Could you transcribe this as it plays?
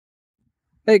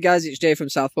Hey guys, it's Jay from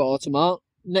Southport Automart.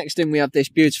 Next in we have this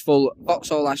beautiful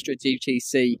Vauxhall Astra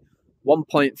GTC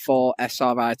 1.4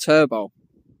 SRI Turbo.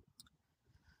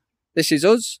 This is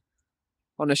us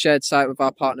on a shared site with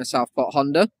our partner Southport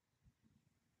Honda.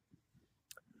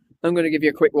 I'm going to give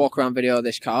you a quick walk around video of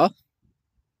this car.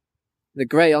 The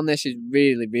grey on this is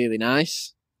really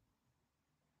nice.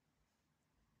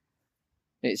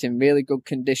 It's in really good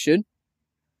condition.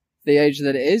 The age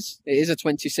that it is a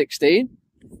 2016.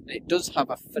 It does have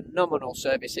a phenomenal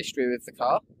service history with the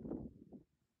car.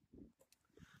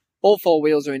 All four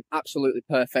wheels are in absolutely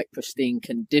perfect, pristine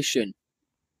condition.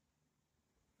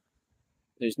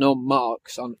 There's no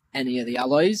marks on any of the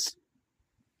alloys.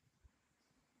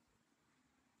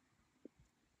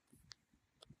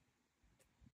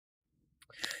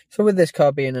 So with this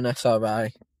car being an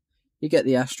SRI, you get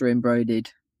the Astra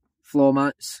embroidered floor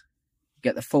mats, you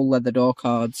get the full leather door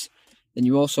cards, and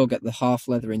you also get the half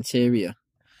leather interior,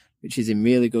 which is in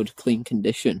really good, clean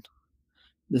condition.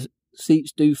 The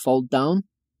seats do fold down.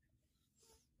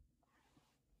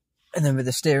 And then with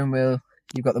the steering wheel,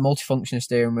 you've got the multifunction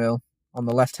steering wheel. On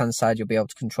the left-hand side, you'll be able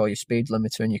to control your speed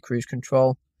limiter and your cruise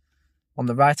control. On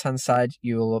the right-hand side,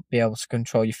 you will be able to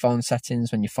control your phone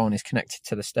settings when your phone is connected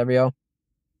to the stereo.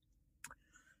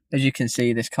 As you can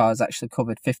see, this car has actually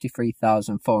covered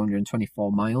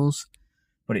 53,424 miles,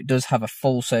 but it does have a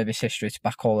full service history to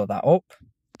back all of that up.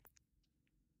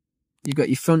 You've got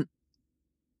your front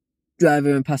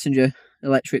driver and passenger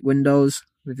electric windows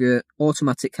with your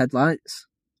automatic headlights.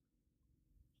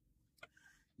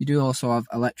 You do also have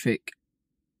electric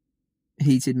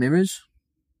heated mirrors.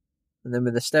 And then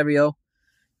with the stereo,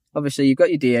 obviously you've got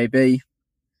your DAB.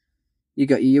 You've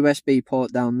got your USB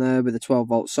port down there with a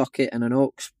 12-volt socket and an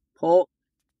aux port.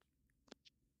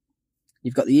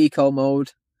 You've got the eco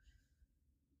mode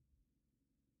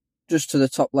just to the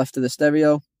top left of the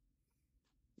stereo.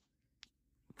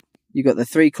 You've got the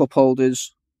 3 cup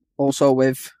holders, also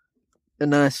with a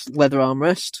nice leather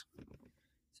armrest.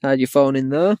 Slide your phone in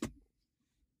there.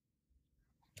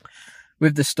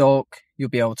 With the stalk, you'll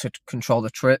be able to control the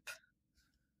trip.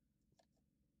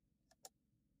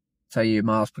 Tell you your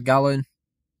miles per gallon.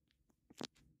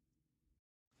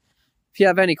 If you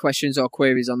have any questions or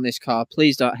queries on this car,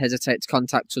 please don't hesitate to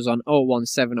contact us on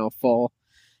 01704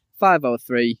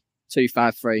 503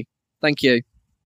 253. Thank you.